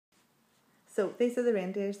So these are the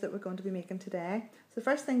reindeers that we're going to be making today. So the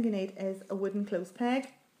first thing you need is a wooden clothes peg.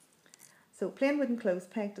 So plain wooden clothes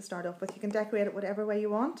peg to start off with. You can decorate it whatever way you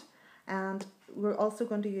want. And we're also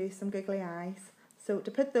going to use some googly eyes. So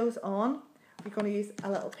to put those on, we're going to use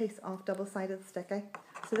a little piece of double-sided sticky.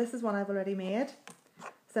 So this is one I've already made.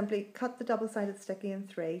 Simply cut the double-sided sticky in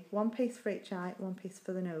 3. One piece for each eye, one piece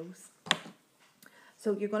for the nose.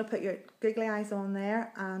 So you're going to put your googly eyes on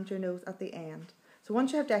there and your nose at the end. So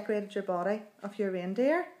once you have decorated your body of your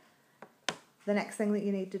reindeer, the next thing that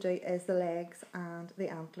you need to do is the legs and the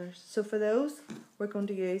antlers. So for those, we're going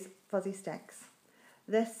to use fuzzy sticks.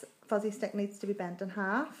 This fuzzy stick needs to be bent in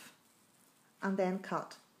half and then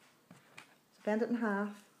cut. So bend it in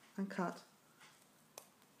half and cut.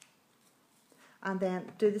 And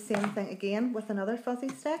then do the same thing again with another fuzzy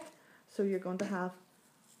stick. So you're going to have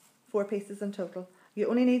 4 pieces in total. You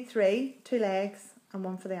only need 3, 2 legs and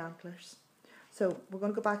 1 for the antlers. So we're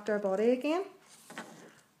going to go back to our body again.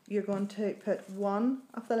 You're going to put 1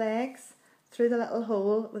 of the legs through the little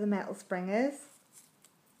hole where the metal spring is,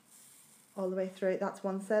 all the way through. That's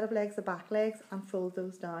 1 set of legs, the back legs, and fold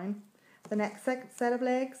those down. The next set of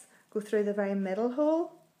legs go through the very middle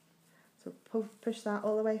hole. So push that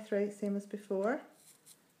all the way through, same as before,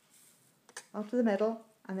 up to the middle,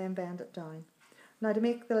 and then bend it down. Now to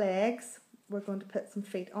make the legs, we're going to put some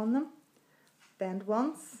feet on them. Bend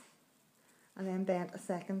once, and then bend a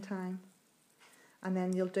second time. And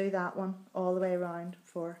then you'll do that one all the way around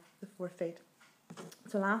for the 4 feet.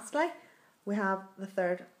 So lastly, we have the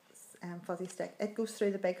third fuzzy stick. It goes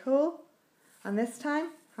through the big hole, and this time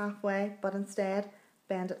halfway, but instead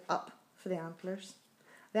bend it up for the antlers.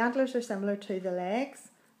 The antlers are similar to the legs,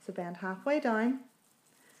 so bend halfway down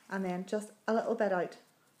and then just a little bit out,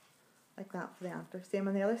 like that for the antlers. Same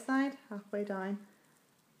on the other side, halfway down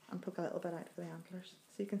and poke a little bit out for the antlers.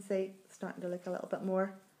 So you can see it's starting to look a little bit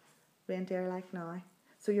more reindeer-like now.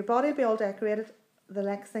 So your body will be all decorated. The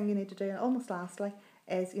next thing you need to do, and almost lastly,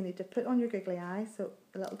 is you need to put on your googly eyes. So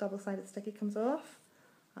the little double-sided sticky comes off.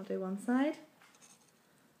 I'll do one side.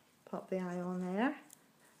 Pop the eye on there.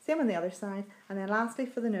 Same on the other side. And then lastly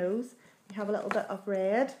for the nose, you have a little bit of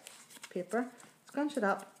red paper. Scrunch it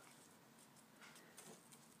up.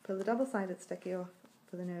 Pull the double-sided sticky off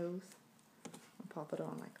for the nose and pop it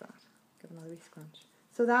on like that. Give another wee scrunch.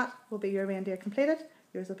 So that will be your reindeer completed.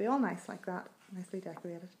 Yours will be all nice like that, nicely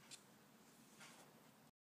decorated.